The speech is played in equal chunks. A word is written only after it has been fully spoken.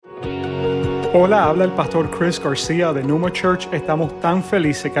Hola, habla el pastor Chris Garcia de Numa Church. Estamos tan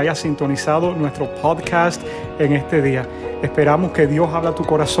felices que hayas sintonizado nuestro podcast en este día. Esperamos que Dios habla a tu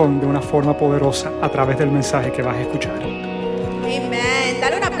corazón de una forma poderosa a través del mensaje que vas a escuchar. Amén.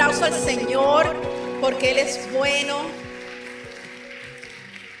 Dale un aplauso al Señor porque Él es bueno.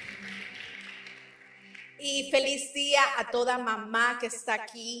 Y feliz día a toda mamá que está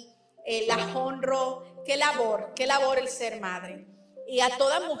aquí. La honro. Qué labor el ser madre. Y a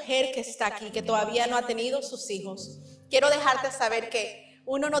toda mujer que está aquí, que todavía no ha tenido sus hijos, quiero dejarte saber que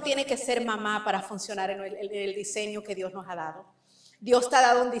uno no tiene que ser mamá para funcionar en el diseño que Dios nos ha dado. Dios te ha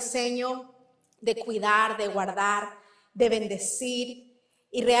dado un diseño de cuidar, de guardar, de bendecir,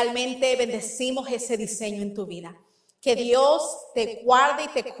 y realmente bendecimos ese diseño en tu vida. Que Dios te guarde y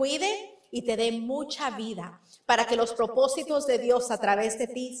te cuide y te dé mucha vida para que los propósitos de Dios a través de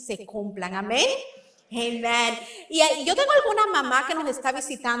ti se cumplan. Amén. Amén. Y yo tengo alguna mamá que nos está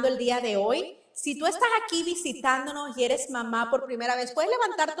visitando el día de hoy. Si tú estás aquí visitándonos y eres mamá por primera vez, puedes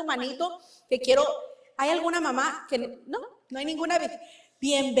levantar tu manito que quiero. ¿Hay alguna mamá que no hay ninguna?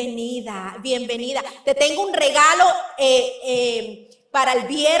 Bienvenida. Te tengo un regalo para el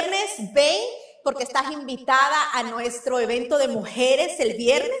viernes. Ven, porque estás invitada a nuestro evento de mujeres el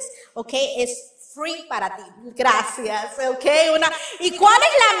viernes, ¿ok? Es free para ti. Gracias, ¿ok? ¿Y cuál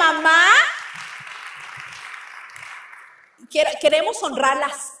es la mamá? Queremos honrar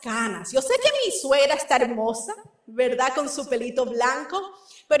las canas. Yo sé que mi suegra está hermosa, ¿verdad? Con su pelito blanco,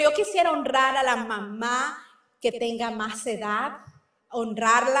 pero yo quisiera honrar a la mamá que tenga más edad,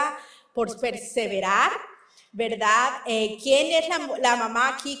 honrarla por perseverar, ¿verdad? ¿Quién es la mamá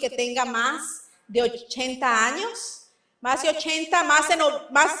aquí que tenga más de 80 años? Más de 80,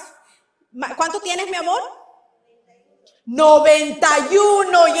 ¿cuánto tienes, mi amor?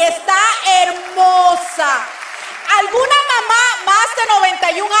 91 y está hermosa. ¿Alguna mamá más de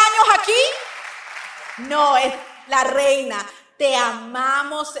 91 años aquí? No, es la reina. Te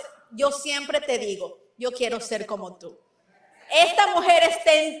amamos. Yo siempre te digo, yo quiero ser como tú. Esta mujer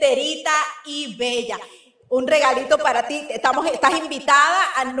está enterita y bella. Un regalito para ti. Estás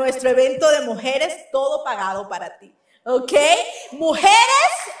invitada a nuestro evento de mujeres, todo pagado para ti. ¿Ok?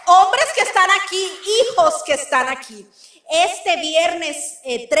 Mujeres, hombres que están aquí, hijos que están aquí. Este viernes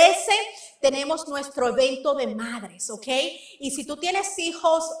 13 tenemos nuestro evento de madres, ¿ok? Y si tú tienes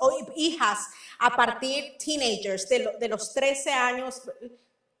hijos o hijas a partir teenagers, de los 13 años,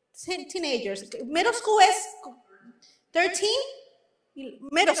 teenagers, middle school es 13,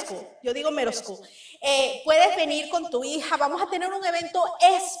 middle school, yo digo middle school. Puedes venir con tu hija, vamos a tener un evento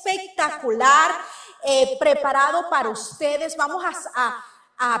espectacular preparado para ustedes, vamos a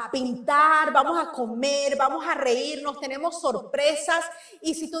pintar, vamos a comer, vamos a reírnos, tenemos sorpresas.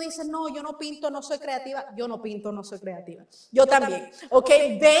 Y si tú dices, no, yo no pinto, no soy creativa, yo no pinto, no soy creativa. Yo también, ¿ok?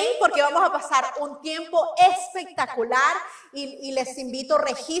 Ven porque vamos a pasar un tiempo espectacular y les invito,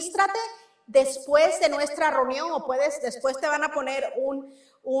 regístrate después de nuestra reunión o después te van a poner un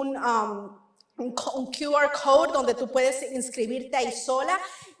QR code donde tú puedes inscribirte ahí sola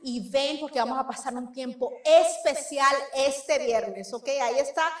y ven porque vamos a pasar un tiempo especial este viernes, ¿ok? Ahí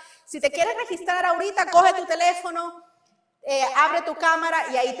está. Si te quieres registrar ahorita, coge tu teléfono, abre tu cámara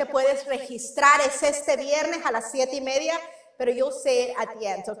y ahí te puedes registrar. Es este viernes a las 7:30, pero you'll say it at the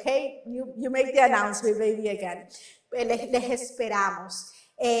end, ¿ok? You make the announcement, baby, again. Les esperamos.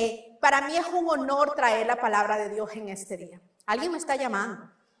 Para mí es un honor traer la palabra de Dios en este día. ¿Alguien me está llamando?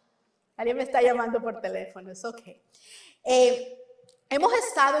 Alguien me está llamando por teléfono, es ok. Hemos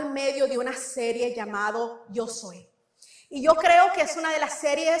estado en medio de una serie llamado Yo Soy. Y yo creo que es una de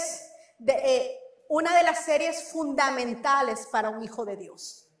las series fundamentales para un hijo de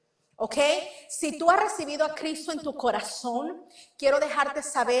Dios. ¿Ok? Si tú has recibido a Cristo en tu corazón, quiero dejarte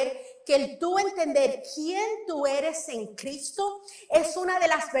saber que el tú entender quién tú eres en Cristo es una de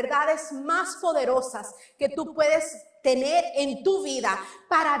las verdades más poderosas que tú puedes tener en tu vida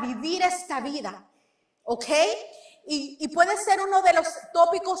para vivir esta vida. ¿Ok? Y puede ser uno de los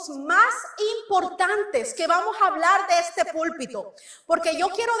tópicos más importantes que vamos a hablar de este púlpito, porque yo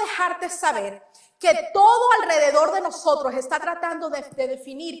quiero dejarte saber que todo alrededor de nosotros está tratando de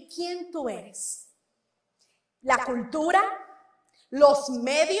definir quién tú eres. La cultura, los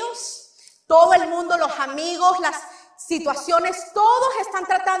medios, todo el mundo, los amigos, las situaciones, todos están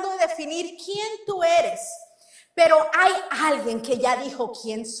tratando de definir quién tú eres. Pero hay alguien que ya dijo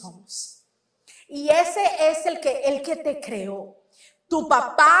quién somos. Y ese es el que te creó. Tu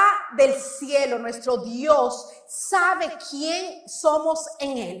papá del cielo, nuestro Dios, sabe quién somos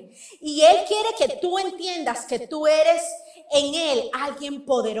en Él. Y Él quiere que tú entiendas que tú eres en Él alguien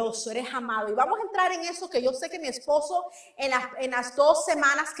poderoso, eres amado. Y vamos a entrar en eso que yo sé que mi esposo en las 2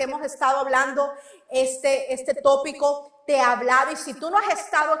 semanas que hemos estado hablando este tópico te ha hablado. Y si tú no has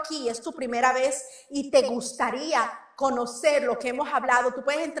estado aquí, es tu primera vez y te gustaría conocer lo que hemos hablado, tú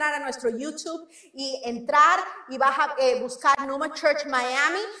puedes entrar a nuestro YouTube y vas a buscar Numa Church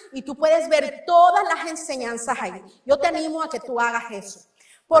Miami y tú puedes ver todas las enseñanzas ahí. Yo te animo a que tú hagas eso.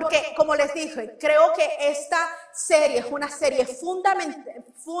 Porque, como les dije, creo que esta serie es una serie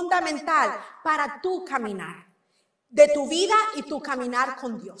fundamental para tu caminar, de tu vida y tu caminar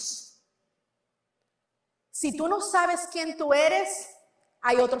con Dios. Si tú no sabes quién tú eres,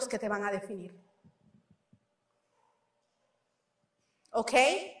 hay otros que te van a definir. ¿Ok?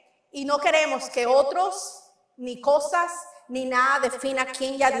 Y no queremos que otros, ni cosas, ni nada defina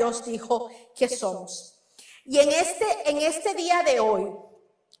quién ya Dios dijo que somos. Y en este día de hoy,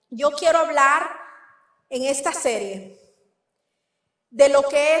 yo quiero hablar en esta serie de lo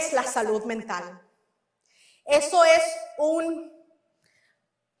que es la salud mental. Esa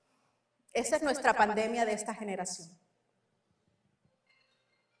es nuestra pandemia de esta generación.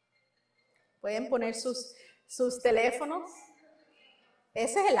 Pueden poner sus teléfonos.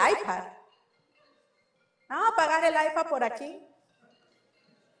 Ese es el iPad. Vamos a apagar el iPad por aquí.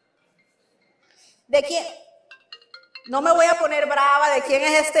 ¿De quién? No me voy a poner brava de quién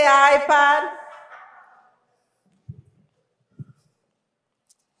es este iPad.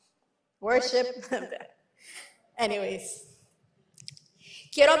 Worship. Anyways.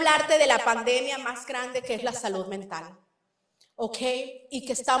 Quiero hablarte de la pandemia más grande que es la salud mental. ¿Ok? Y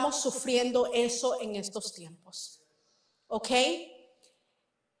que estamos sufriendo eso en estos tiempos. ¿Ok?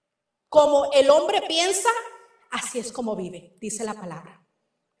 Como el hombre piensa, así es como vive, dice la palabra.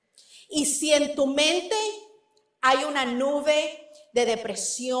 Y si en tu mente hay una nube de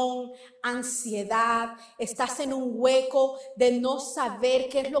depresión, ansiedad, estás en un hueco de no saber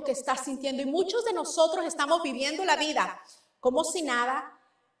qué es lo que estás sintiendo. Y muchos de nosotros estamos viviendo la vida como si nada,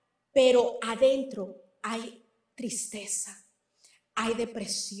 pero adentro hay tristeza, hay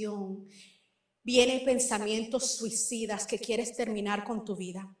depresión, vienen pensamientos suicidas que quieres terminar con tu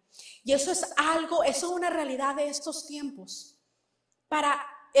vida. Y eso es una realidad de estos tiempos.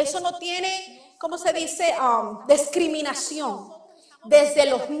 Eso no tiene, ¿cómo se dice? Discriminación. Desde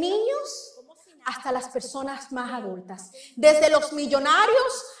los niños hasta las personas más adultas. Desde los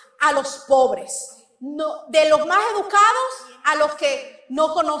millonarios a los pobres. De los más educados a los que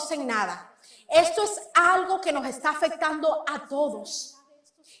no conocen nada. Esto es algo que nos está afectando a todos.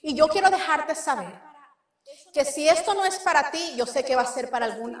 Y yo quiero dejarte saber que si esto no es para ti, yo sé que va a ser para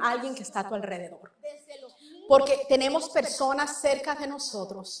alguien que está a tu alrededor. Porque tenemos personas cerca de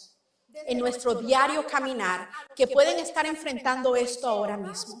nosotros en nuestro diario caminar que pueden estar enfrentando esto ahora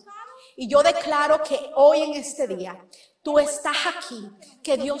mismo. Y yo declaro que hoy en este día tú estás aquí,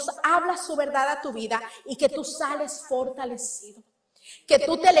 que Dios habla su verdad a tu vida y que tú sales fortalecido. Que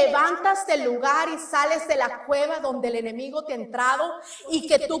tú te levantas del lugar y sales de la cueva donde el enemigo te ha entrado y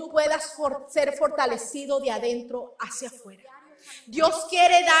que tú puedas ser fortalecido de adentro hacia afuera. Dios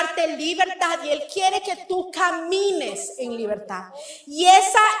quiere darte libertad y Él quiere que tú camines en libertad. Y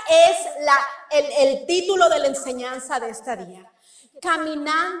esa es el título de la enseñanza de este día.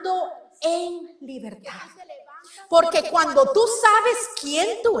 Caminando en libertad. Porque cuando tú sabes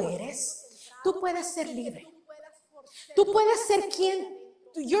quién tú eres, tú puedes ser libre. Tú puedes ser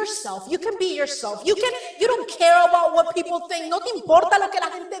yourself. You can be yourself. You don't care about what people think. No te importa lo que la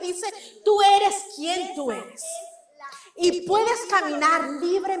gente dice. Tú eres quien tú eres. Y puedes caminar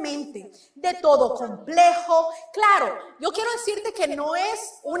libremente de todo complejo. Claro, yo quiero decirte que no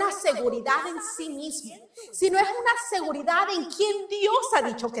es una seguridad en sí mismo, sino es una seguridad en quien Dios ha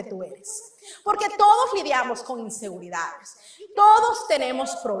dicho que tú eres. Porque todos lidiamos con inseguridades. Todos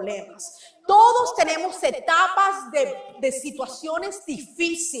tenemos problemas. Todos tenemos etapas de situaciones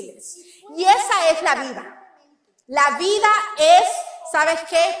difíciles. Y esa es la vida. La vida es, ¿sabes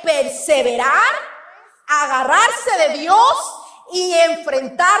qué? Perseverar, agarrarse de Dios y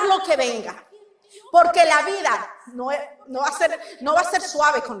enfrentar lo que venga. Porque la vida no va a ser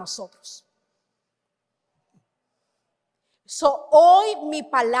suave con nosotros. Hoy mi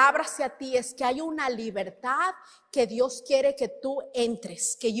palabra hacia ti es que hay una libertad que Dios quiere que tú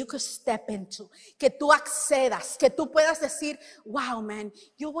entres, que you could step into, que tú accedas, que tú puedas decir, wow, man,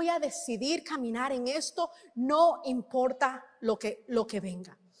 yo voy a decidir caminar en esto, no importa lo que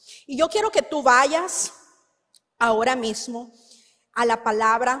venga. Y yo quiero que tú vayas ahora mismo a la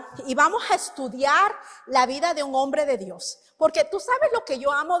palabra y vamos a estudiar la vida de un hombre de Dios. Porque tú sabes lo que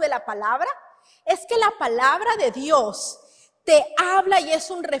yo amo de la palabra, es que la palabra de Dios te habla y es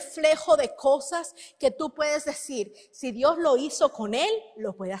un reflejo de cosas que tú puedes decir, si Dios lo hizo con él,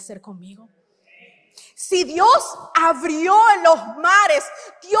 lo puede hacer conmigo. Si Dios abrió en los mares,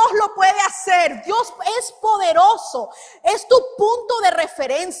 Dios lo puede hacer. Dios es poderoso. Es tu punto de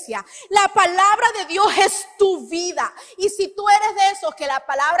referencia. La palabra de Dios es tu vida. Y si tú eres de esos que la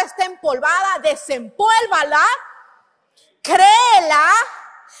palabra está empolvada, desempólvala, créela,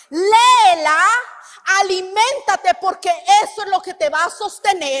 léela, aliméntate, porque eso es lo que te va a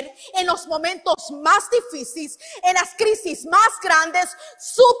sostener en los momentos más difíciles, en las crisis más grandes.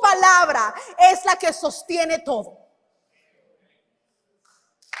 Su palabra es la que sostiene todo.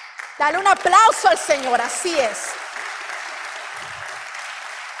 Dale un aplauso al Señor, así es.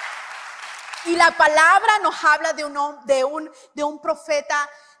 Y la palabra nos habla de un profeta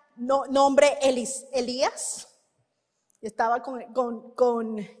nombre Elías. Estaba con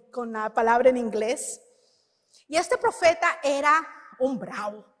la palabra en inglés. Y este profeta era un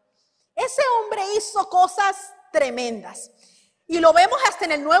bravo. Ese hombre hizo cosas tremendas. Y lo vemos hasta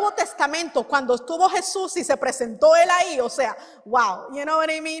en el Nuevo Testamento, cuando estuvo Jesús y se presentó él ahí. O sea, wow, you know what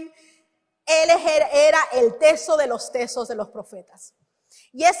I mean? Él era el teso de los tesos de los profetas.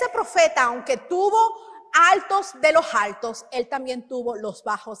 Y ese profeta, aunque tuvo altos de los altos, él también tuvo los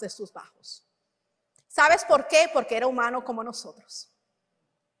bajos de sus bajos. ¿Sabes por qué? Porque era humano como nosotros.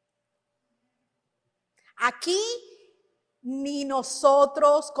 Aquí ni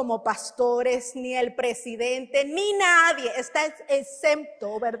nosotros como pastores, ni el presidente, ni nadie está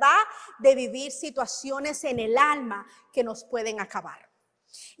exento, ¿verdad?, de vivir situaciones en el alma que nos pueden acabar.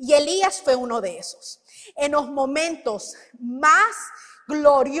 Y Elías fue uno de esos. En los momentos más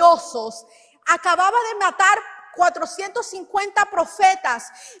gloriosos, acababa de matar 450 profetas,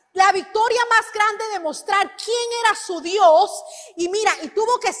 la victoria más grande de mostrar quién era su Dios, y mira, y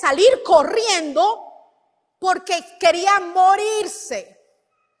tuvo que salir corriendo porque quería morirse,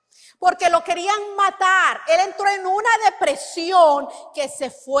 porque lo querían matar. Él entró en una depresión que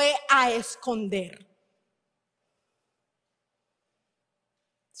se fue a esconder.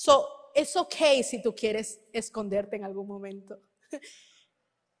 So, it's okay si tú quieres esconderte en algún momento.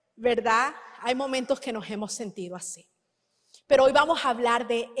 ¿Verdad? Hay momentos que nos hemos sentido así. Pero hoy vamos a hablar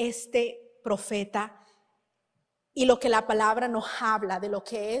de este profeta y lo que la palabra nos habla de lo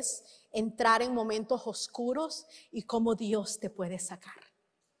que es entrar en momentos oscuros y cómo Dios te puede sacar.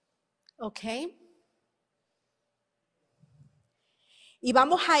 ¿Ok? Y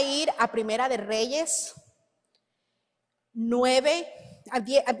vamos a ir a Primera de Reyes 19.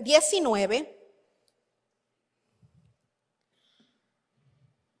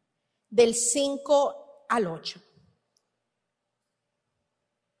 Del 5 al 8.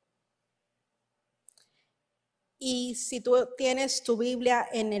 Y si tú tienes tu Biblia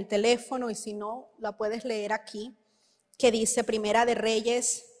en el teléfono, y si no, la puedes leer aquí, que dice Primera de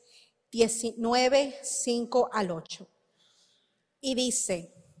Reyes 19, 5 al 8. Y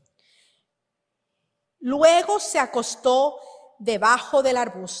dice: luego se acostó debajo del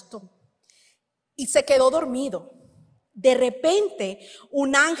arbusto y se quedó dormido. De repente,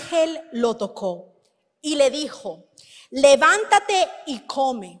 un ángel lo tocó y le dijo: levántate y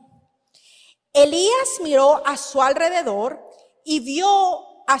come. Elías miró a su alrededor y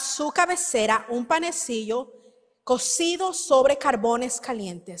vio a su cabecera un panecillo cocido sobre carbones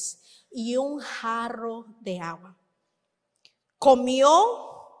calientes y un jarro de agua.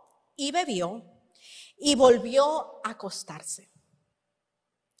 Comió y bebió y volvió a acostarse.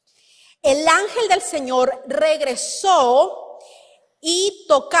 El ángel del Señor regresó y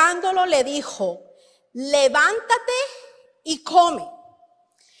tocándolo le dijo: levántate y come,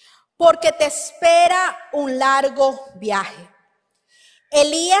 porque te espera un largo viaje.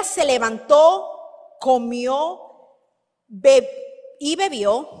 Elías se levantó, comió y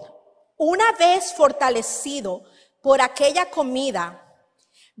bebió. Una vez fortalecido por aquella comida,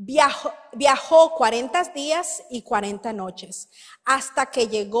 viajó 40 días y 40 noches hasta que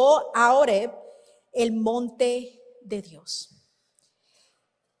llegó a Horeb, el monte de Dios.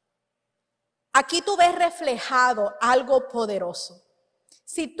 Aquí tú ves reflejado algo poderoso.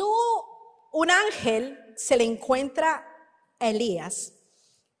 Si un ángel se le encuentra a Elías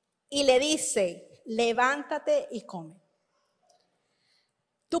y le dice: levántate y come,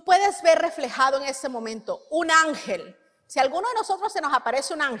 tú puedes ver reflejado en ese momento un ángel. Si a alguno de nosotros se nos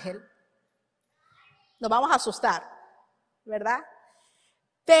aparece un ángel, nos vamos a asustar, ¿verdad?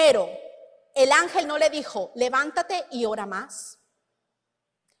 Pero el ángel no le dijo: levántate y ora más.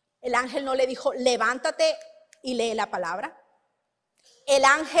 El ángel no le dijo: levántate y lee la palabra. El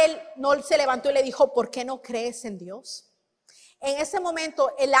ángel no se levantó y le dijo: ¿por qué no crees en Dios? En ese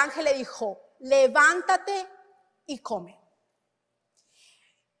momento el ángel le dijo: levántate y come.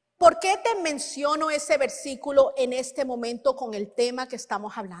 ¿Por qué te menciono ese versículo en este momento con el tema que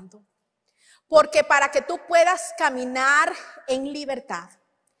estamos hablando? Porque para que tú puedas caminar en libertad,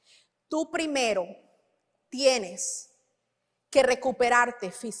 tú primero tienes que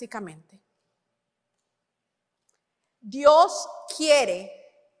recuperarte físicamente. Dios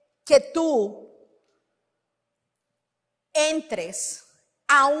quiere que tú entres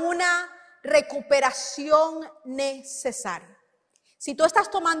a una recuperación necesaria. Si tú estás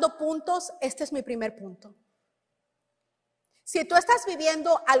tomando puntos, este es mi primer punto. Si tú estás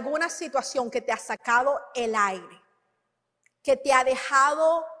viviendo alguna situación que te ha sacado el aire, que te ha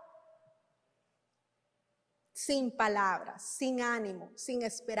dejado sin palabras, sin ánimo, sin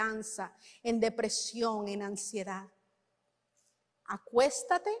esperanza, en depresión, en ansiedad,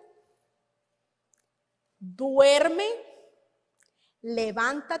 acuéstate, duerme,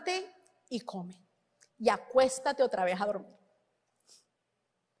 levántate y come. Y acuéstate otra vez a dormir.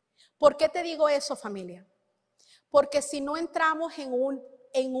 ¿Por qué te digo eso, familia? Porque si no entramos en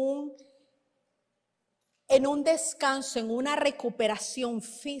un descanso, en una recuperación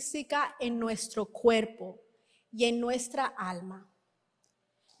física en nuestro cuerpo y en nuestra alma,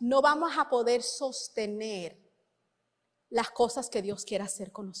 no vamos a poder sostener las cosas que Dios quiere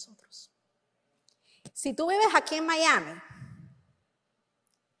hacer con nosotros. Si tú vives aquí en Miami,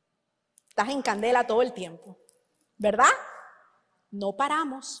 estás en candela todo el tiempo, ¿verdad? No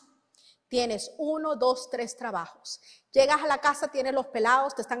paramos. Tienes 1, 2, 3 trabajos. Llegas a la casa, tienes los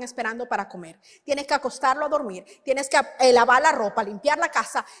pelados, te están esperando para comer. Tienes que acostarlo a dormir. Tienes que lavar la ropa, limpiar la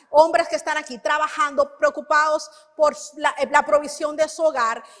casa. Hombres que están aquí trabajando, preocupados por la provisión de su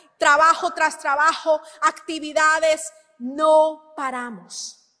hogar. Trabajo tras trabajo, actividades. No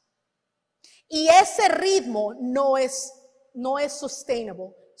paramos. Y ese ritmo no es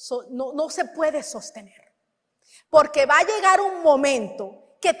sustainable. No se puede sostener. Porque va a llegar un momento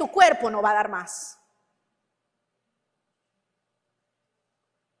que tu cuerpo no va a dar más.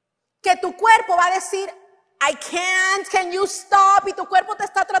 Que tu cuerpo va a decir, I can't, can you stop? Y tu cuerpo te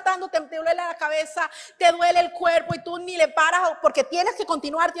está tratando, te duele la cabeza, te duele el cuerpo y tú ni le paras porque tienes que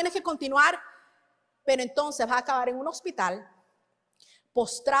continuar. Pero entonces vas a acabar en un hospital,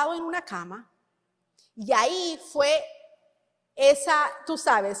 postrado en una cama, y ahí fue ese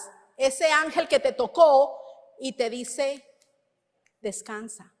ángel que te tocó y te dice,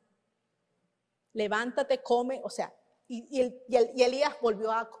 descansa, levántate, come, y Elías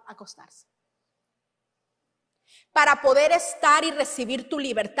volvió a acostarse. Para poder estar y recibir tu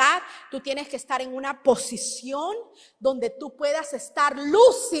libertad, tú tienes que estar en una posición donde tú puedas estar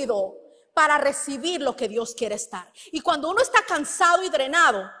lúcido para recibir lo que Dios quiere estar. Y cuando uno está cansado y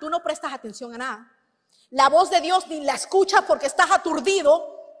drenado, tú no prestas atención a nada. La voz de Dios ni la escuchas porque estás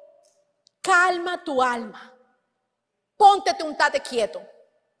aturdido. Calma tu alma. Póntete un tate quieto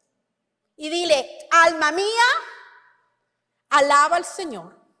y dile, alma mía, alaba al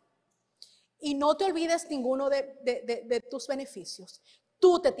Señor. Y no te olvides ninguno de tus beneficios.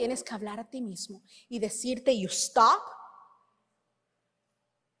 Tú te tienes que hablar a ti mismo y decirte, you stop.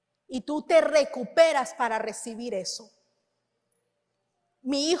 Y tú te recuperas para recibir eso.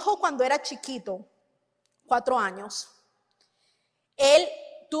 Mi hijo cuando era chiquito, 4 años, él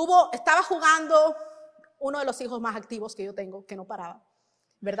estaba jugando, uno de los hijos más activos que yo tengo, que no paraba,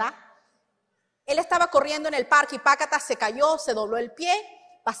 ¿verdad? Él estaba corriendo en el parque y pácata, se cayó, se dobló el pie.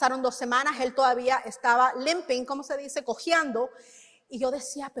 Pasaron 2 semanas, él todavía estaba limping, ¿cómo se dice? Cojeando. Y yo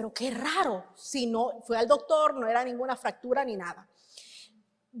decía, pero qué raro. Si no, fui al doctor, no era ninguna fractura ni nada.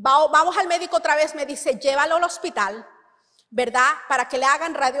 Vamos al médico otra vez, me dice, llévalo al hospital, ¿verdad? Para que le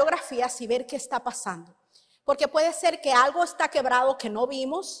hagan radiografías y ver qué está pasando. Porque puede ser que algo está quebrado que no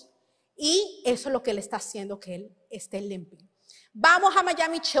vimos. Y eso es lo que le está haciendo que él esté limpio. Vamos a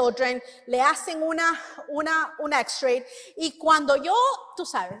Miami Children, le hacen una X-ray. Y cuando yo, tú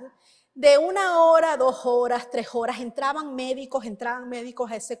sabes, de 1 hora, 2 horas, 3 horas, entraban médicos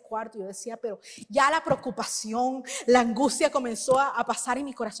a ese cuarto. Yo decía, pero ya la preocupación, la angustia comenzó a pasar en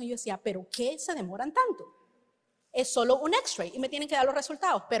mi corazón. Yo decía, pero ¿qué se demoran tanto? Es solo un X-ray y me tienen que dar los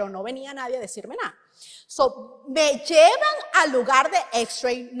resultados, pero no venía nadie a decirme nada. So, me llevan al lugar de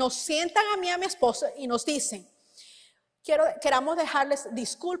X-ray, nos sientan a mí y a mi esposo y nos dicen, queremos dejarles,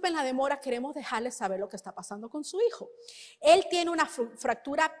 disculpen la demora, queremos dejarles saber lo que está pasando con su hijo. Él tiene una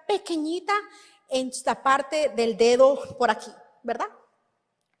fractura pequeñita en esta parte del dedo por aquí, ¿verdad?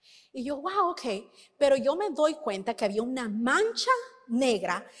 Y yo, wow, ok, pero yo me doy cuenta que había una mancha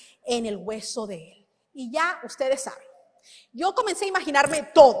negra en el hueso de él. Y ya ustedes saben, yo comencé a imaginarme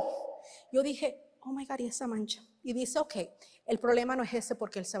todo. Yo dije, oh my God, ¿y esa mancha? Y dice, ok, el problema no es ese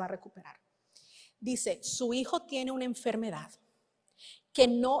porque él se va a recuperar. Dice, su hijo tiene una enfermedad que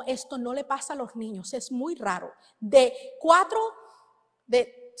no, esto no le pasa a los niños, es muy raro. De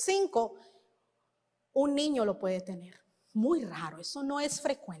 5, un niño lo puede tener. Muy raro, eso no es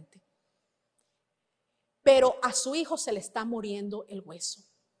frecuente. Pero a su hijo se le está muriendo el hueso.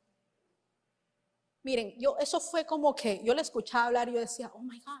 Miren, eso fue como que yo le escuchaba hablar y yo decía, oh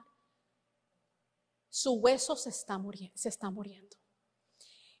my God, su hueso se está muriendo.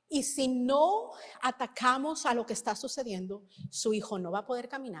 Y si no atacamos a lo que está sucediendo, su hijo no va a poder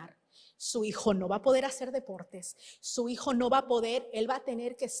caminar, su hijo no va a poder hacer deportes, su hijo no va a poder, él va a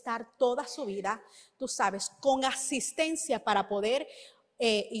tener que estar toda su vida, tú sabes, con asistencia para poder,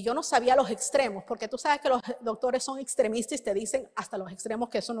 y yo no sabía los extremos, porque tú sabes que los doctores son extremistas y te dicen hasta los extremos,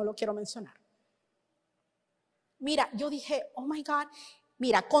 que eso no lo quiero mencionar. Mira, yo dije, oh my God,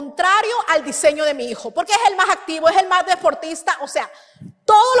 mira, contrario al diseño de mi hijo, porque es el más activo, es el más deportista, o sea,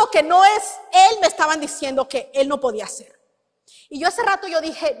 todo lo que no es él me estaban diciendo que él no podía hacer. Y yo hace rato yo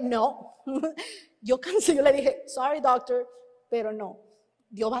dije, no, yo le dije, sorry doctor, pero no,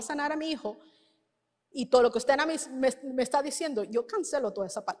 Dios va a sanar a mi hijo. Y todo lo que usted me está diciendo, yo cancelo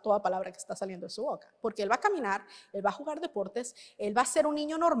toda palabra que está saliendo de su boca, porque él va a caminar, él va a jugar deportes, él va a ser un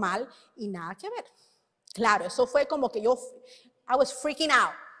niño normal y nada que ver. Claro, eso fue como que I was freaking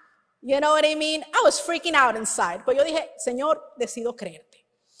out. You know what I mean? I was freaking out inside. Pues yo dije, Señor, decido creerte.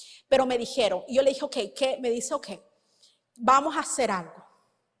 Pero me dijeron, y yo le dije, ok, ¿qué? Me dice, ok, vamos a hacer algo.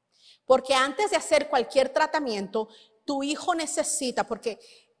 Porque antes de hacer cualquier tratamiento, tu hijo necesita, porque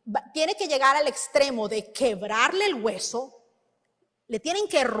tiene que llegar al extremo de quebrarle el hueso, le tienen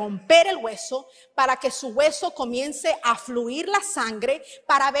que romper el hueso para que su hueso comience a fluir la sangre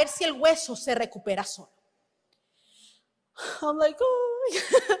para ver si el hueso se recupera solo. I'm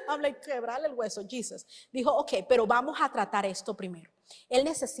like, quebrarle el hueso, Jesus. Dijo, ok, pero vamos a tratar esto primero. Él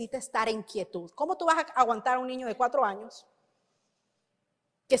necesita estar en quietud. ¿Cómo tú vas a aguantar a un niño de 4 años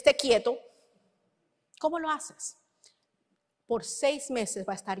que esté quieto? ¿Cómo lo haces? Por 6 meses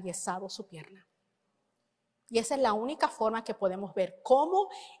va a estar yesado su pierna. Y esa es la única forma que podemos ver cómo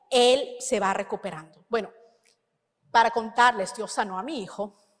él se va recuperando. Bueno, para contarles, Dios sanó a mi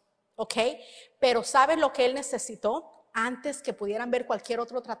hijo, ¿ok? Pero ¿sabes lo que él necesitó antes que pudieran ver cualquier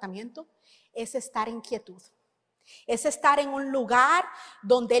otro tratamiento? Es estar en quietud. Es estar en un lugar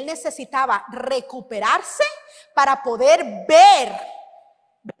donde él necesitaba recuperarse para poder ver,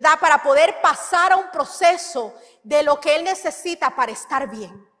 ¿verdad? Para poder pasar a un proceso de lo que él necesita para estar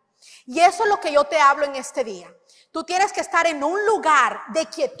bien. Y eso es lo que yo te hablo en este día. Tú tienes que estar en un lugar de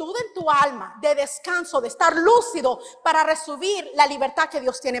quietud en tu alma, de descanso, de estar lúcido para recibir la libertad que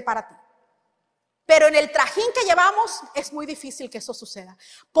Dios tiene para ti. Pero en el trajín que llevamos es muy difícil que eso suceda.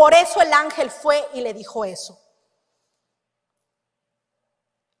 Por eso el ángel fue y le dijo eso.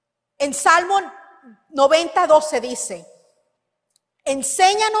 En Salmo 90:12 dice,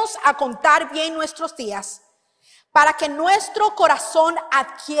 enséñanos a contar bien nuestros días para que nuestro corazón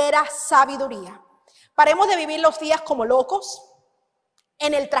adquiera sabiduría. Paremos de vivir los días como locos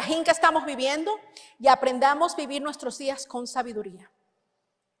en el trajín que estamos viviendo y aprendamos a vivir nuestros días con sabiduría.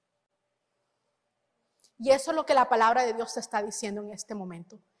 Y eso es lo que la palabra de Dios te está diciendo en este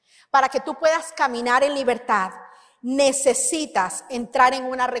momento. Para que tú puedas caminar en libertad, necesitas entrar en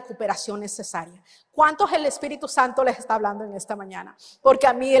una recuperación necesaria. ¿Cuántos el Espíritu Santo les está hablando en esta mañana? Porque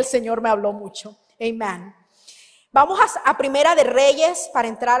a mí el Señor me habló mucho. Amén. Vamos a Primera de Reyes para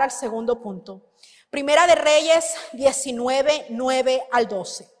entrar al segundo punto. Primera de Reyes 19, 9 al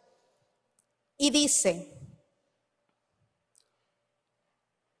 12. Y dice,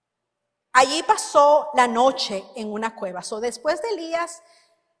 allí pasó la noche en una cueva. Después de Elías,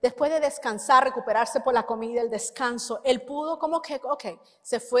 después de descansar, recuperarse por la comida y el descanso, él pudo como que,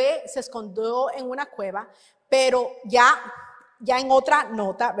 se fue, se escondió en una cueva, pero ya en otra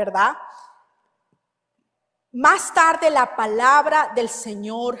nota, ¿verdad? Más tarde la palabra del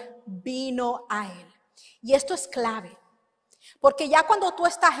Señor vino a él. Y esto es clave. Porque ya cuando tú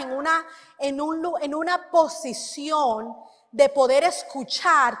estás en una posición de poder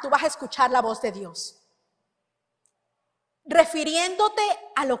escuchar, tú vas a escuchar la voz de Dios. Refiriéndote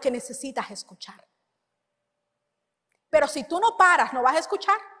a lo que necesitas escuchar. Pero si tú no paras, no vas a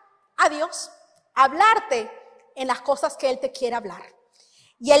escuchar a Dios hablarte en las cosas que Él te quiere hablar.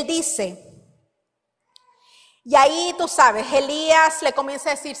 Y Él dice, y ahí tú sabes, Elías le comienza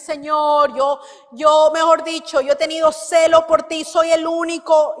a decir, Señor, yo mejor dicho, yo he tenido celo por ti, soy el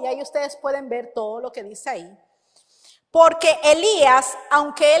único. Y ahí ustedes pueden ver todo lo que dice ahí. Porque Elías,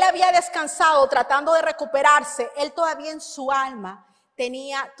 aunque él había descansado tratando de recuperarse, él todavía en su alma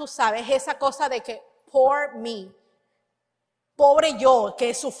tenía, tú sabes, esa cosa de que, poor me, pobre yo, que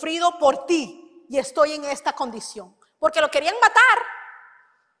he sufrido por ti y estoy en esta condición. Porque lo querían matar,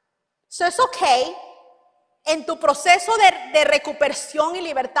 So es okay. En tu proceso de recuperación y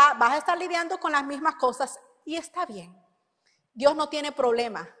libertad vas a estar lidiando con las mismas cosas y está bien. Dios no tiene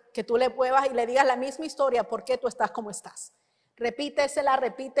problema que tú le muevas y le digas la misma historia por qué tú estás como estás. Repítesela,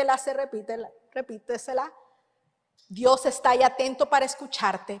 repítesela. Dios está ahí atento para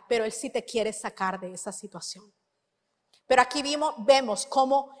escucharte, pero Él sí te quiere sacar de esa situación. Pero aquí vemos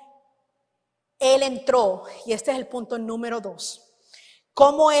cómo Él entró, y este es el punto número 2,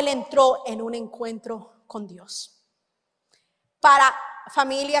 cómo Él entró en un encuentro con Dios. Para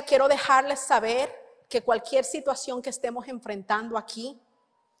familia, quiero dejarles saber que cualquier situación que estemos enfrentando aquí,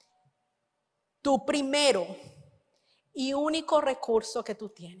 tu primero y único recurso que tú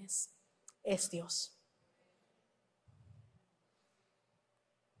tienes es Dios.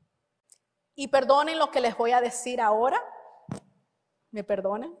 Y perdonen lo que les voy a decir ahora. ¿Me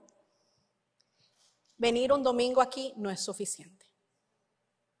perdonen? Venir un domingo aquí no es suficiente.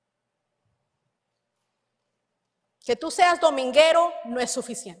 Que tú seas dominguero no es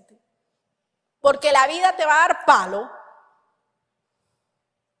suficiente. Porque la vida te va a dar palo.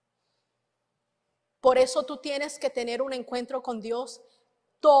 Por eso tú tienes que tener un encuentro con Dios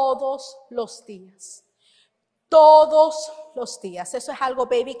todos los días. Todos los días. Eso es algo,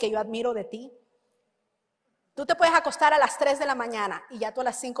 baby, que yo admiro de ti. Tú te puedes acostar a las 3 de la mañana y ya tú a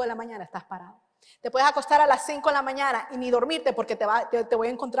las 5 de la mañana estás parado. Te puedes acostar a las 5 de la mañana y ni dormirte porque te voy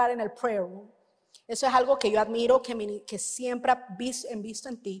a encontrar en el prayer room. Eso es algo que yo admiro, que siempre he visto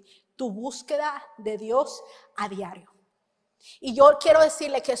en ti. Tu búsqueda de Dios a diario. Y yo quiero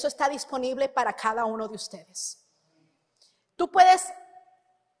decirle que eso está disponible para cada uno de ustedes. Tú puedes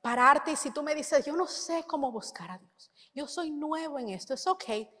pararte y si tú me dices, yo no sé cómo buscar a Dios. Yo soy nuevo en esto. Es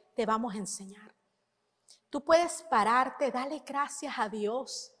okay, te vamos a enseñar. Tú puedes pararte, darle gracias a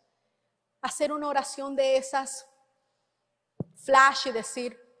Dios, hacer una oración de esas flash y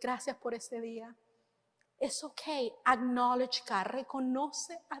decir, gracias por este día. Es okay, acknowledge God,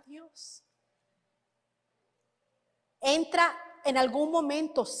 reconoce a Dios. Entra en algún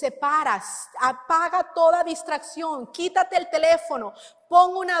momento, separas, apaga toda distracción, quítate el teléfono,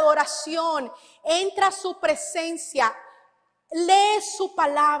 pon una adoración, entra a su presencia, lee su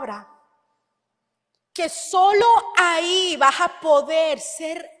palabra. Que solo ahí vas a poder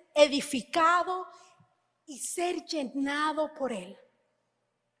ser edificado y ser llenado por Él.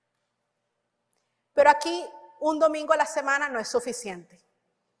 Pero aquí un domingo a la semana no es suficiente.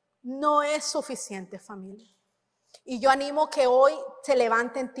 No es suficiente, familia. Y yo animo que hoy se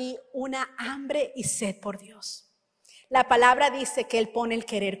levante en ti una hambre y sed por Dios. La palabra dice que Él pone el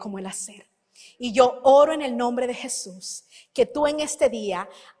querer como el hacer. Y yo oro en el nombre de Jesús que tú en este día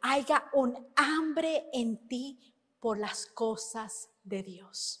haya un hambre en ti por las cosas de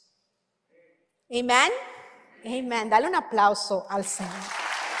Dios. Amén. Amén. Dale un aplauso al Señor.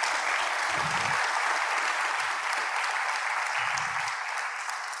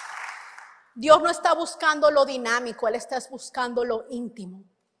 Dios no está buscando lo dinámico, Él está buscando lo íntimo.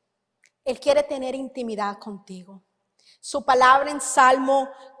 Él quiere tener intimidad contigo. Su palabra en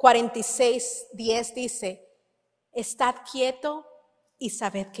Salmo 46:10 dice, estad quieto y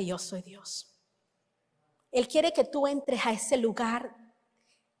sabed que yo soy Dios. Él quiere que tú entres a ese lugar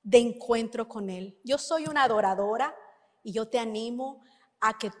de encuentro con Él. Yo soy una adoradora y yo te animo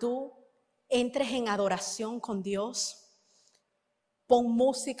a que tú entres en adoración con Dios. Pon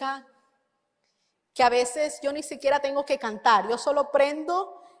música que a veces yo ni siquiera tengo que cantar. Yo solo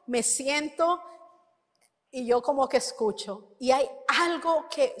prendo, me siento y yo como que escucho. Y hay algo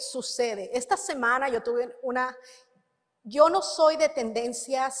que sucede. Esta semana yo no soy de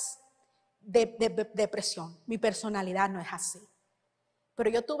tendencias de depresión. Mi personalidad no es así. Pero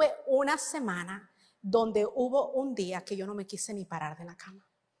yo tuve una semana donde hubo un día que yo no me quise ni parar de la cama.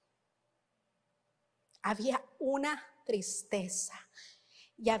 Había una tristeza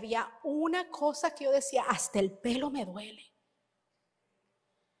y había una cosa que yo decía, hasta el pelo me duele.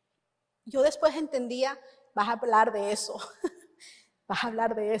 Yo después entendía, vas a hablar de eso. Vas a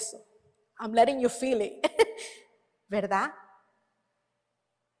hablar de eso. I'm letting you feel it. ¿Verdad?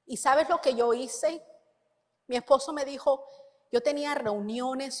 ¿Y sabes lo que yo hice? Mi esposo me dijo, yo tenía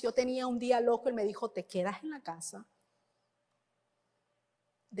reuniones, yo tenía un día loco, él me dijo, te quedas en la casa,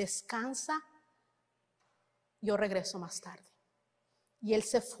 descansa, yo regreso más tarde. Y él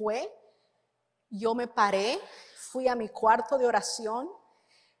se fue, yo me paré, fui a mi cuarto de oración,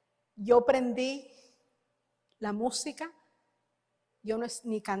 yo prendí la música, yo no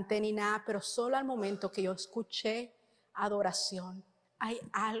ni canté ni nada, pero solo al momento que yo escuché adoración, hay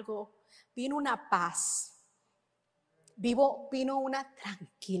algo, vino una paz. Vino una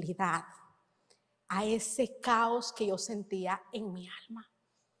tranquilidad a ese caos que yo sentía en mi alma.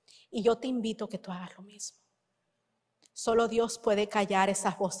 Y yo te invito a que tú hagas lo mismo. Solo Dios puede callar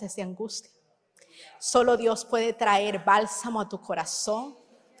esas voces de angustia. Solo Dios puede traer bálsamo a tu corazón.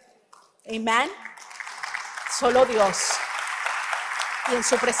 Amén. Solo Dios. Y en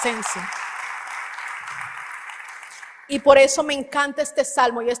su presencia. Y por eso me encanta este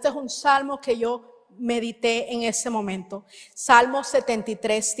salmo. Y este es un salmo que yo medité en ese momento. Salmo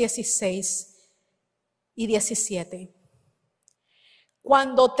 73, 16 y 17.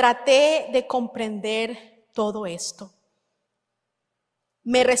 Cuando traté de comprender todo esto,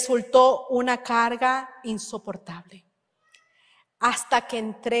 me resultó una carga insoportable hasta que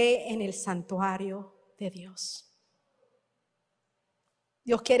entré en el santuario de Dios.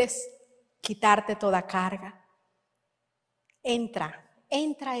 Dios quiere quitarte toda carga. Entra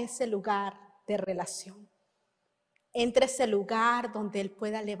a ese lugar de relación. Entra a ese lugar donde Él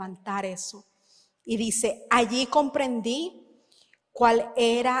pueda levantar eso. Y dice, allí comprendí cuál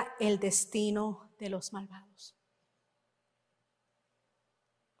era el destino de los malvados.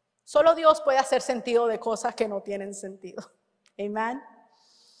 Solo Dios puede hacer sentido de cosas que no tienen sentido. Amén.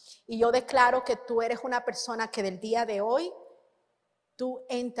 Y yo declaro que tú eres una persona que del día de hoy, tú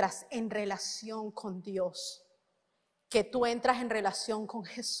entras en relación con Dios. Que tú entras en relación con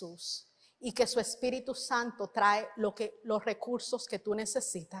Jesús. Y que su Espíritu Santo trae los recursos que tú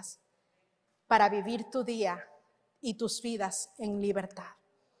necesitas para vivir tu día y tus vidas en libertad.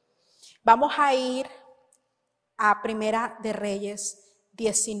 Vamos a ir a Primera de Reyes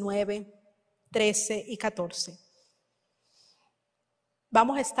 19, 13 y 14.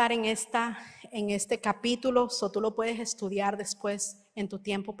 Vamos a estar en este capítulo, tú lo puedes estudiar después en tu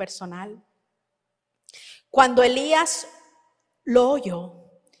tiempo personal. Cuando Elías lo oyó,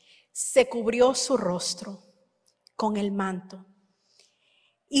 se cubrió su rostro con el manto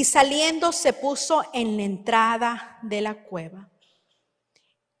y saliendo se puso en la entrada de la cueva.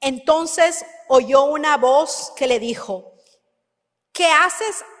 Entonces oyó una voz que le dijo, ¿qué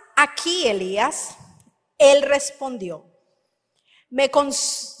haces aquí, Elías? Él respondió, me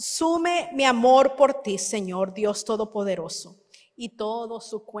consume mi amor por ti, Señor Dios Todopoderoso. Y todo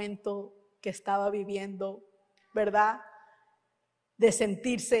su cuento que estaba viviendo, ¿verdad? De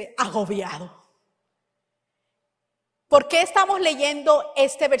sentirse agobiado. ¿Por qué estamos leyendo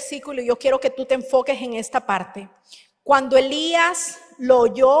este versículo? Yo quiero que tú te enfoques en esta parte. Cuando Elías lo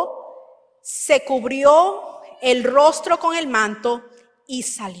oyó, se cubrió el rostro con el manto y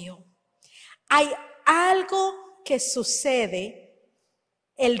salió. Hay algo que sucede.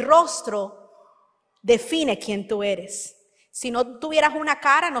 El rostro define quién tú eres. Si no tuvieras una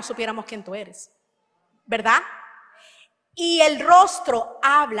cara, no supiéramos quién tú eres, ¿verdad? Y el rostro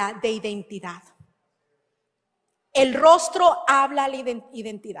habla de identidad. El rostro habla de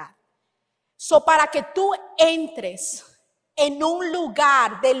identidad. So, para que tú entres en un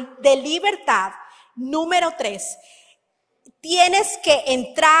lugar de libertad, número 3, tienes que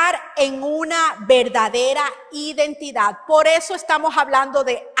entrar en una verdadera identidad. Por eso estamos hablando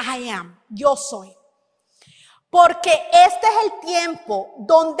de I am, yo soy. Porque este es el tiempo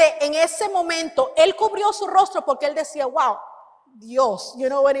donde en ese momento él cubrió su rostro porque él decía, wow, Dios, you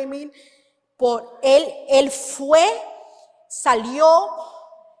know what I mean? Por él fue, salió,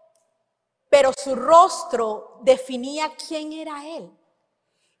 pero su rostro definía quién era él.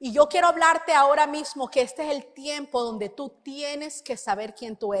 Y yo quiero hablarte ahora mismo que este es el tiempo donde tú tienes que saber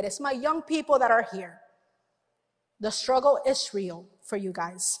quién tú eres. My young people that are here, the struggle is real for you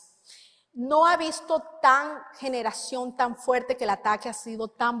guys. No ha visto generación tan fuerte que el ataque ha sido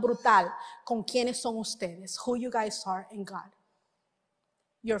tan brutal con quiénes son ustedes, who you guys are in God.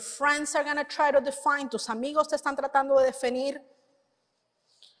 Your friends are going to try to define, tus amigos te están tratando de definir,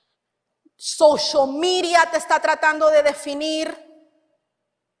 social media te está tratando de definir.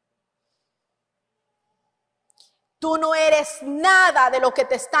 Tú no eres nada de lo que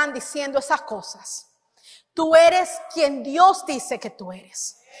te están diciendo esas cosas. Tú eres quien Dios dice que tú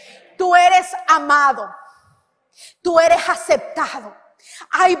eres. Tú eres amado. Tú eres aceptado.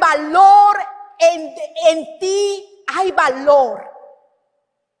 Hay valor en ti. Hay valor.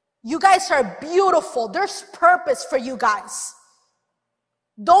 You guys are beautiful. There's purpose for you guys.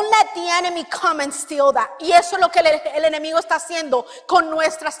 Don't let the enemy come and steal that. Y eso es lo que el enemigo está haciendo con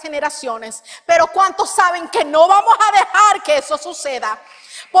nuestras generaciones. Pero ¿cuántos saben que no vamos a dejar que eso suceda?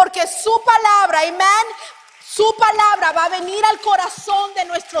 Porque su palabra, amén, su palabra va a venir al corazón de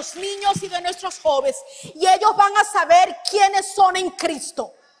nuestros niños y de nuestros jóvenes. Y ellos van a saber quiénes son en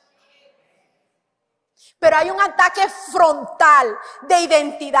Cristo. Pero hay un ataque frontal de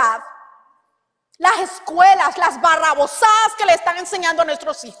identidad. las escuelas, las barrabosadas que le están enseñando a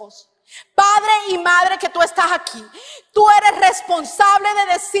nuestros hijos. Padre y madre que tú estás aquí, tú eres responsable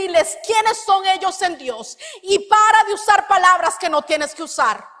de decirles quiénes son ellos en Dios y para de usar palabras que no tienes que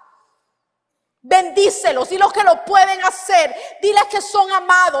usar. Bendícelos, diles que lo pueden hacer, diles que son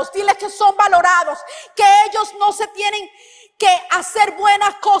amados, diles que son valorados, que ellos no se tienen que hacer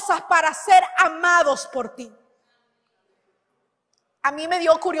buenas cosas para ser amados por ti. A mí me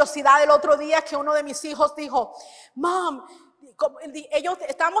dio curiosidad el otro día que uno de mis hijos dijo, Mom, ellos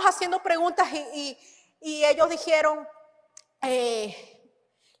estábamos haciendo preguntas y ellos dijeron,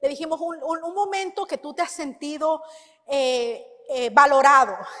 le dijimos un momento que tú te has sentido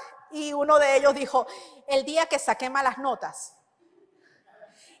valorado. Y uno de ellos dijo, el día que saqué malas notas.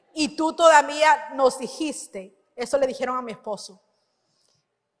 Y tú todavía nos dijiste, eso le dijeron a mi esposo,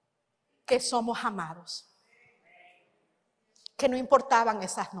 que somos amados. Que no importaban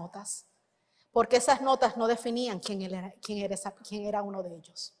esas notas, porque esas notas no definían quién era uno de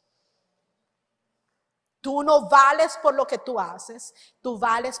ellos. Tú no vales por lo que tú haces, tú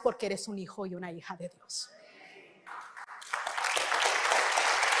vales porque eres un hijo y una hija de Dios.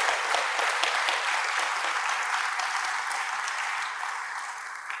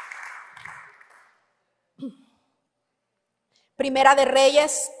 Primera de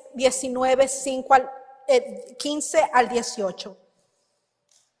Reyes 19, 15 al 18.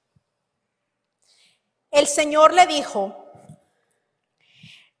 El Señor le dijo,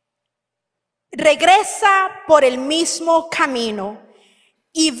 regresa por el mismo camino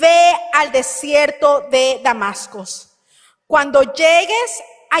y ve al desierto de Damasco. Cuando llegues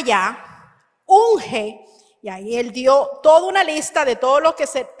allá, unge, y ahí él dio toda una lista de todo lo que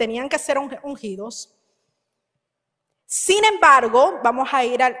tenían que ser ungidos. Sin embargo, vamos a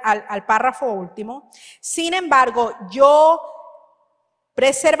ir al párrafo último. Sin embargo, yo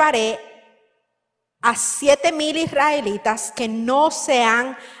preservaré a 7,000 israelitas que no se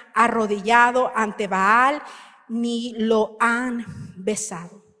han arrodillado ante Baal ni lo han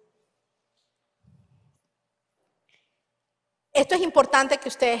besado. Esto es importante que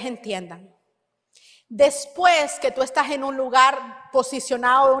ustedes entiendan. Después que tú estás en un lugar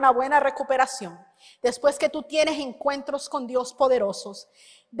posicionado de una buena recuperación, después que tú tienes encuentros con Dios poderosos,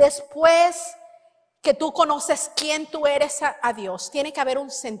 después que tú conoces quién tú eres a Dios, tiene que haber un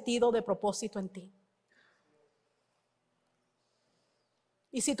sentido de propósito en ti.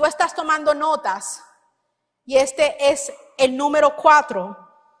 Y si tú estás tomando notas, y este es el número 4,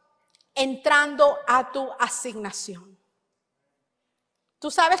 entrando a tu asignación. ¿Tú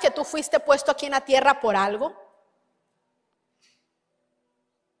sabes que tú fuiste puesto aquí en la tierra por algo?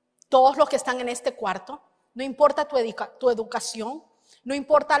 Todos los que están en este cuarto, no importa tu educación, no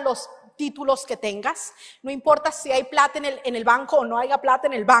importa los títulos que tengas, no importa si hay plata en el banco o no haya plata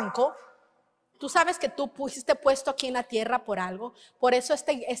en el banco, tú sabes que tú fuiste puesto aquí en la tierra por algo. Por eso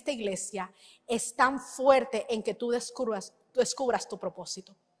esta iglesia es tan fuerte en que tú descubras tu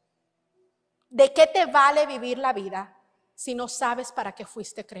propósito. ¿De qué te vale vivir la vida si no sabes para qué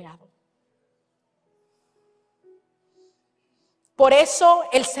fuiste creado? Por eso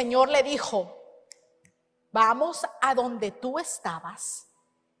el Señor le dijo, vamos a donde tú estabas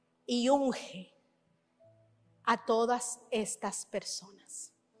y unge a todas estas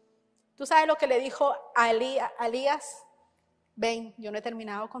personas. ¿Tú sabes lo que le dijo a Elías? Ven, yo no he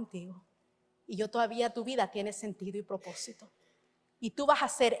terminado contigo y yo todavía tu vida tiene sentido y propósito. Y tú vas a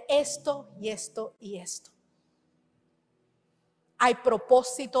hacer esto y esto y esto. Hay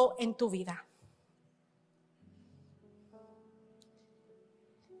propósito en tu vida.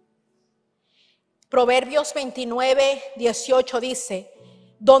 Proverbios 29, 18 dice,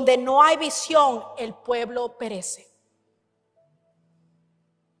 donde no hay visión, el pueblo perece.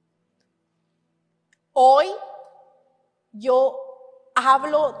 Hoy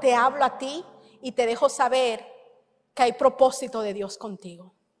te hablo a ti y te dejo saber que hay propósito de Dios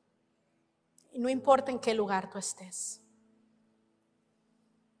contigo. Y no importa en qué lugar tú estés.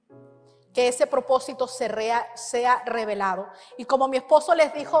 Que ese propósito sea revelado. Y como mi esposo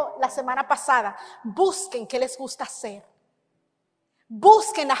les dijo la semana pasada, busquen qué les gusta hacer.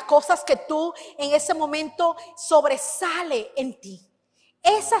 Busquen las cosas que tú en ese momento sobresale en ti.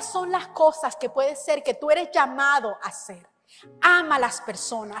 Esas son las cosas que puede ser que tú eres llamado a hacer. Ama a las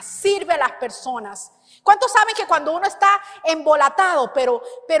personas, sirve a las personas. ¿Cuántos saben que cuando uno está embolatado, pero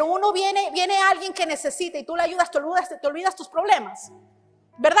uno viene alguien que necesita y tú le ayudas, te olvidas tus problemas?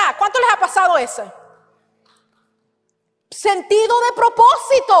 ¿Verdad? ¿Cuánto les ha pasado eso? Sentido de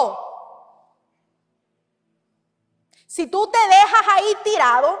propósito. Si tú te dejas ahí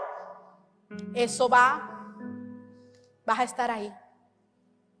tirado, eso vas a estar ahí.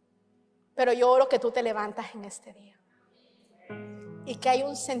 Pero yo oro que tú te levantas en este día. Y que hay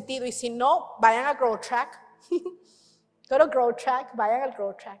un sentido. Y si no, vayan a Grow Track. Go to Grow Track, vayan al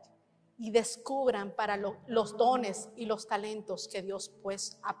Grow Track. Y descubran para los dones y los talentos que Dios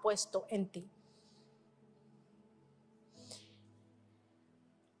pues ha puesto en ti.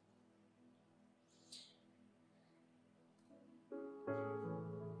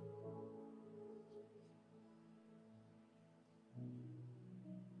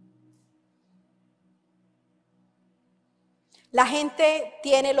 La gente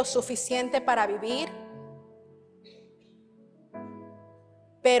tiene lo suficiente para vivir,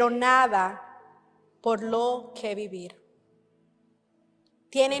 pero nada por lo que vivir.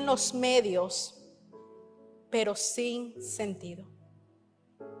 Tienen los medios, pero sin sentido.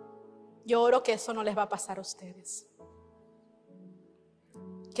 Yo oro que eso no les va a pasar a ustedes.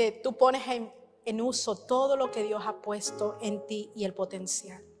 Que tú pones en uso todo lo que Dios ha puesto en ti y el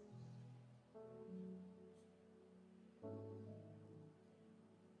potencial.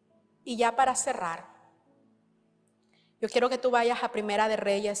 Y ya para cerrar, yo quiero que tú vayas a Primera de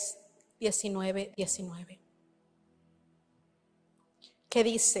Reyes 19:19. Que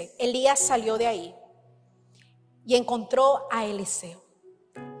dice, Elías salió de ahí y encontró a Eliseo,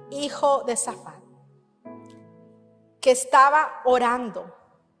 hijo de Safán, que estaba orando.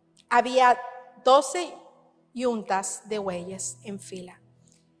 Había 12 yuntas de bueyes en fila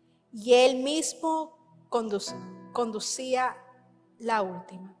y él mismo conducía la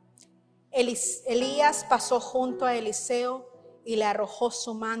última. Elías pasó junto a Eliseo y le arrojó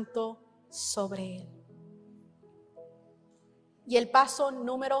su manto sobre él. Y el paso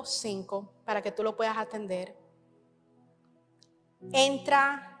número 5, para que tú lo puedas atender,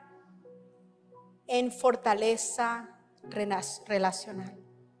 entra en fortaleza relacional.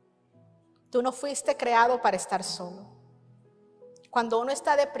 Tú no fuiste creado para estar solo. Cuando uno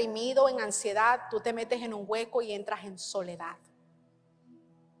está deprimido, en ansiedad, tú te metes en un hueco y entras en soledad.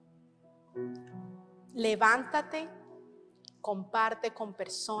 Levántate, comparte con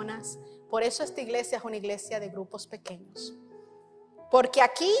personas. Por eso esta iglesia es una iglesia de grupos pequeños. Porque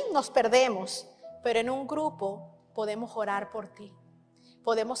aquí nos perdemos, pero en un grupo podemos orar por ti.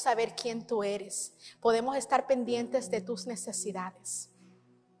 Podemos saber quién tú eres. Podemos estar pendientes de tus necesidades.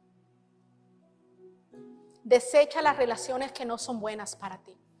 Desecha las relaciones que no son buenas para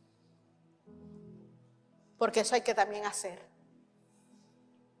ti. Porque eso hay que también hacer.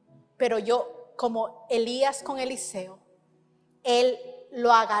 Pero yo, como Elías con Eliseo, él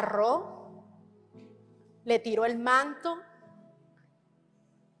lo agarró, le tiró el manto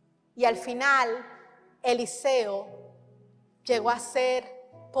y al final Eliseo llegó a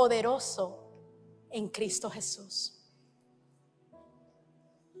ser poderoso en Cristo Jesús.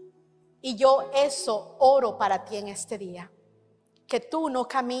 Y yo eso oro para ti en este día, que tú no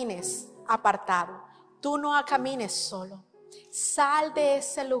camines apartado, tú no camines solo. Sal de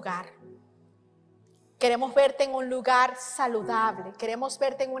ese lugar. Queremos verte en un lugar saludable. Queremos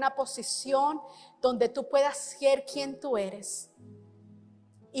verte en una posición donde tú puedas ser quien tú eres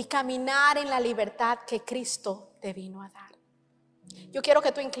y caminar en la libertad que Cristo te vino a dar. Yo quiero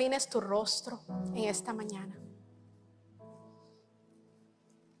que tú inclines tu rostro en esta mañana.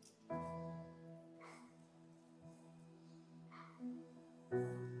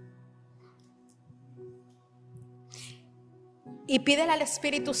 Y pídele al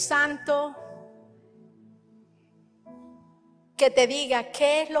Espíritu Santo que te diga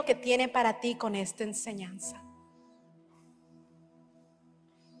qué es lo que tiene para ti con esta enseñanza.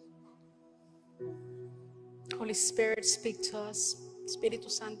 Holy Spirit, speak to us. Espíritu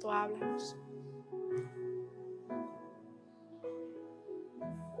Santo, háblanos.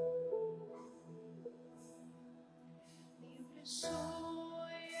 Libre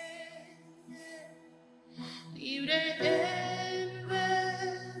soy, libre en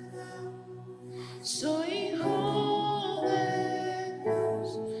verdad, soy hijo de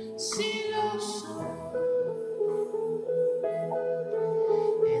Dios, si lo soy.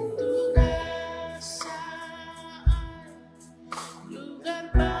 En tu casa hay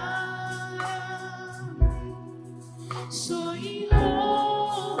lugar para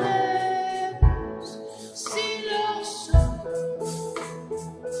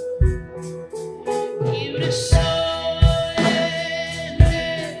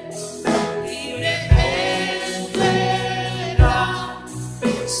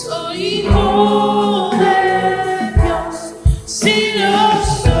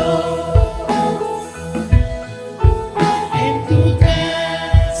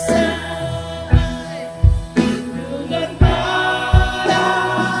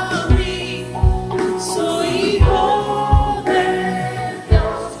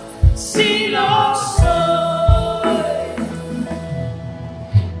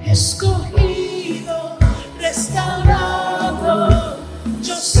escogido, restaurado.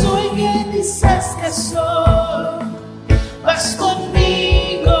 Yo soy quien dices que soy. Vas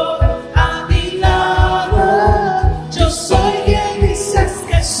conmigo a mi lado. Yo soy quien dices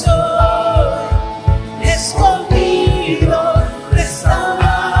que soy. Escogido,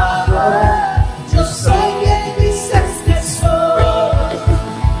 restaurado. Yo soy quien dices que soy.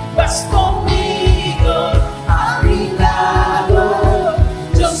 Vas conmigo a mi lado.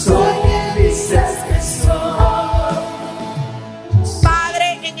 Yo soy quien dices que soy.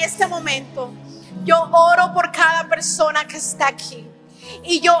 Padre, en este momento yo oro por cada persona que está aquí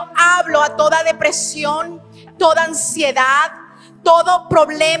y yo hablo a toda depresión, toda ansiedad, todo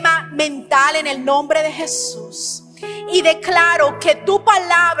problema mental en el nombre de Jesús. Y declaro que tu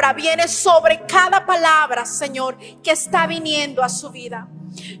palabra viene sobre cada palabra, Señor, que está viniendo a su vida.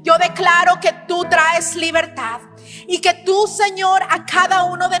 Yo declaro que tú traes libertad y que tú, Señor, a cada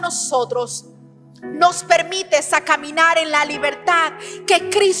uno de nosotros nos permites a caminar en la libertad que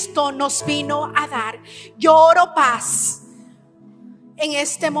Cristo nos vino a dar. Yo oro paz en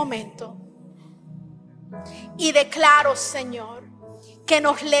este momento y declaro, Señor, que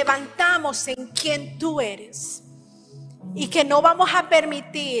nos levantamos en quien tú eres y que no vamos a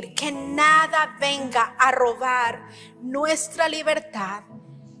permitir que nada venga a robar nuestra libertad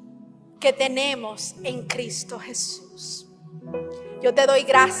que tenemos en Cristo Jesús. Yo te doy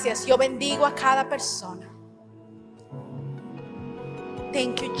gracias, yo bendigo a cada persona.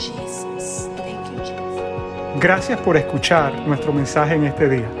 Thank you, Jesus. Thank you, Jesus. Gracias por escuchar nuestro mensaje en este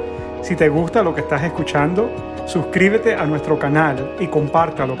día. Si te gusta lo que estás escuchando, suscríbete a nuestro canal y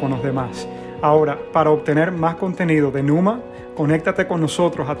compártalo con los demás. Ahora, para obtener más contenido de Numa, conéctate con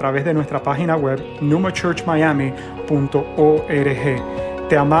nosotros a través de nuestra página web numachurchmiami.org.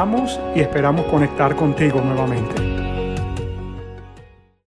 Te amamos y esperamos conectar contigo nuevamente.